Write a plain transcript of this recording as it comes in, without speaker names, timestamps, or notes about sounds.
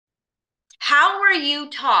How were you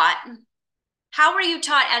taught? How were you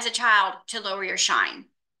taught as a child to lower your shine?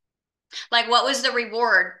 Like, what was the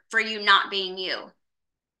reward for you not being you?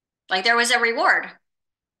 Like, there was a reward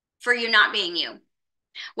for you not being you.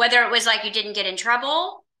 Whether it was like you didn't get in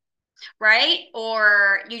trouble, right?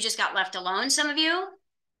 Or you just got left alone, some of you.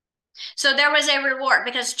 So there was a reward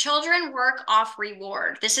because children work off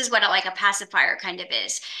reward. This is what like a pacifier kind of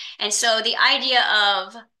is. And so the idea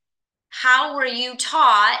of how were you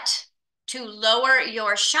taught to lower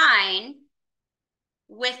your shine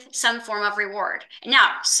with some form of reward?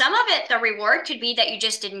 Now, some of it, the reward could be that you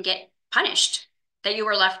just didn't get punished, that you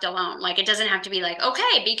were left alone. Like it doesn't have to be like,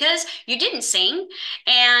 okay, because you didn't sing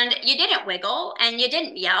and you didn't wiggle and you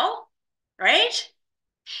didn't yell, right?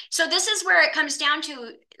 So this is where it comes down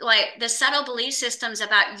to like the subtle belief systems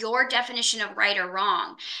about your definition of right or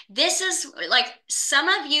wrong. This is like some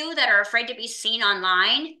of you that are afraid to be seen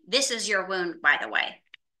online, this is your wound, by the way.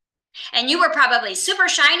 And you were probably super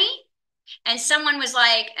shiny and someone was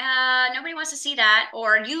like, nobody wants to see that,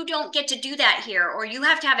 or you don't get to do that here, or you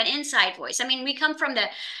have to have an inside voice. I mean, we come from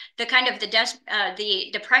the kind of the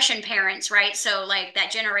depression parents, right? So like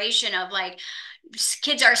that generation of like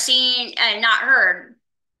kids are seen and not heard,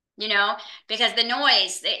 you know, because the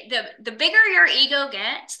noise, the bigger your ego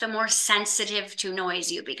gets, the more sensitive to noise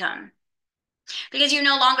you become. Because you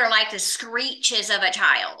no longer like the screeches of a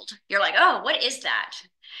child. You're like, oh, what is that?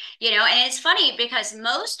 You know, and it's funny because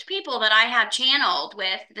most people that I have channeled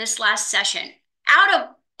with this last session, out of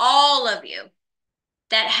all of you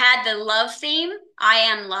that had the love theme, I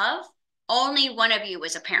am love, only one of you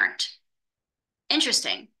was a parent.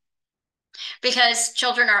 Interesting, because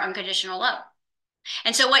children are unconditional love.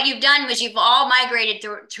 And so what you've done was you've all migrated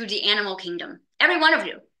through the animal kingdom, every one of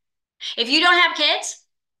you. If you don't have kids,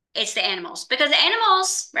 it's the animals, because the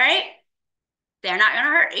animals, right? They're not going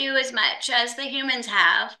to hurt you as much as the humans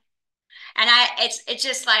have. And it's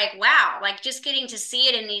just like, wow, like just getting to see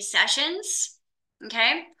it in these sessions.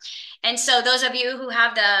 Okay. And so those of you who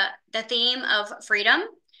have the theme of freedom,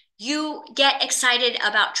 you get excited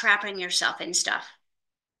about trapping yourself in stuff.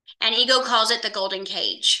 And ego calls it the golden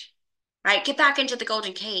cage, right? Get back into the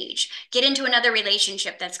golden cage. Get into another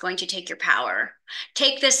relationship that's going to take your power.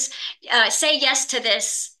 Take this, say yes to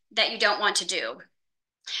this that you don't want to do,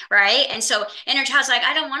 right? And so inner child's like,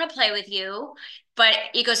 I don't want to play with you, but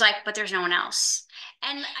ego's like, but there's no one else.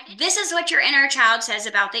 And this is what your inner child says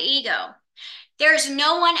about the ego. There's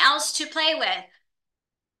no one else to play with.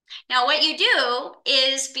 Now, what you do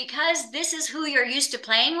is because this is who you're used to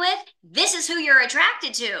playing with, this is who you're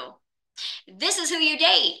attracted to. This is who you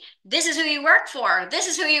date. This is who you work for. This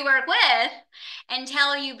is who you work with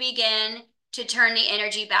until you begin to turn the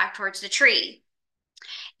energy back towards the tree.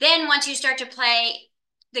 Then once you start to play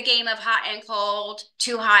the game of hot and cold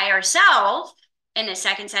to higher self in the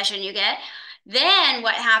second session you get, then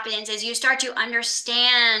what happens is you start to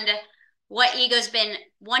understand what ego's been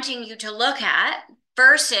wanting you to look at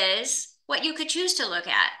versus what you could choose to look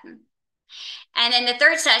at. And then the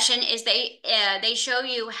third session is they show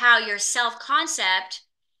you how your self-concept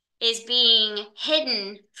is being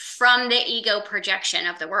hidden from the ego projection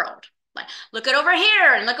of the world. Like, look it over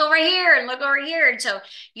here and look over here and look over here. And so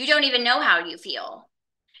you don't even know how you feel.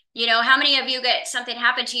 You know, how many of you get something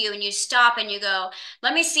happen to you and you stop and you go,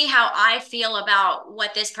 let me see how I feel about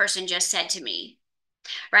what this person just said to me,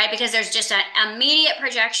 right? Because there's just an immediate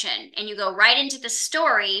projection and you go right into the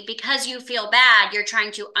story because you feel bad. You're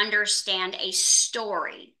trying to understand a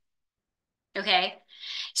story. Okay.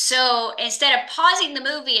 So instead of pausing the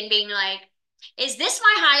movie and being like, is this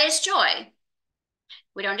my highest joy?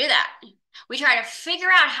 We don't do that. We try to figure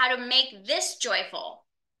out how to make this joyful.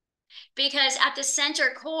 Because at the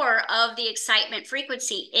center core of the excitement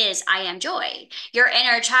frequency is I am joy. Your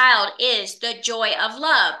inner child is the joy of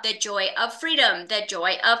love, the joy of freedom, the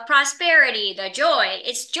joy of prosperity, the joy.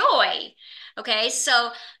 It's joy. Okay,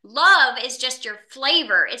 so love is just your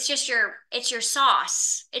flavor. It's your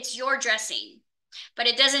sauce. It's your dressing. But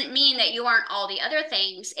it doesn't mean that you aren't all the other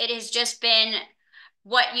things. It has just been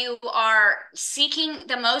what you are seeking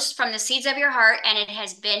the most from the seeds of your heart, and it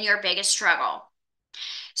has been your biggest struggle.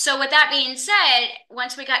 So with that being said,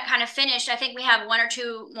 once we got kind of finished, I think we have one or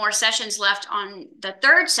two more sessions left on the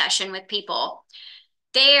third session with people.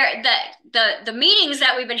 The meetings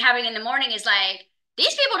that we've been having in the morning is like,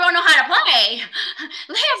 these people don't know how to play.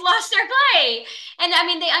 They have lost their play. And I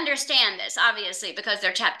mean, they understand this, obviously, because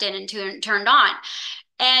they're tapped in and turned on.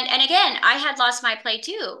 And again, I had lost my play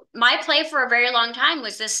too. My play for a very long time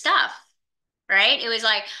was this stuff, right? It was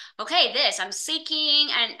like, okay, this I'm seeking,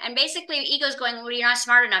 and basically ego's going, well, you're not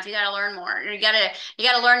smart enough. You got to learn more. You got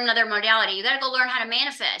to learn another modality. You got to go learn how to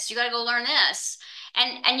manifest. You got to go learn this.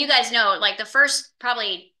 And you guys know, like the first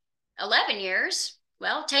probably 11 years,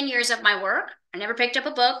 well, 10 years of my work, I never picked up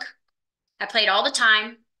a book. I played all the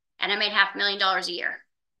time and I made $500,000 a year.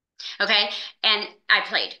 Okay. And I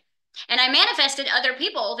played. And I manifested other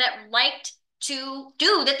people that liked to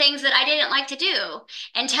do the things that I didn't like to do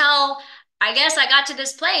until I guess I got to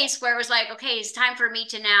this place where it was like, okay, it's time for me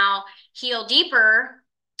to now heal deeper.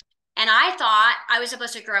 And I thought I was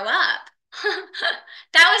supposed to grow up.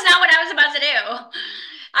 That was not what I was supposed to do.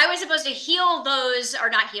 I was supposed to heal those, or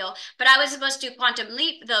not heal, but I was supposed to quantum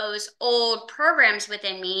leap those old programs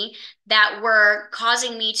within me that were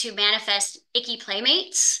causing me to manifest icky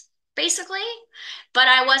playmates, basically. But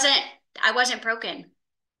I wasn't broken,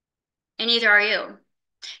 and neither are you.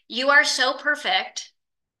 You are so perfect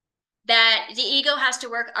that the ego has to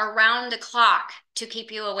work around the clock to keep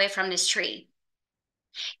you away from this tree.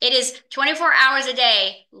 It is 24 hours a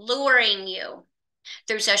day luring you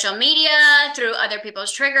through social media, through other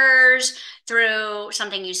people's triggers, through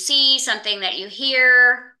something you see, something that you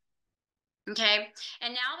hear. Okay.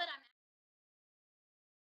 And now that I'm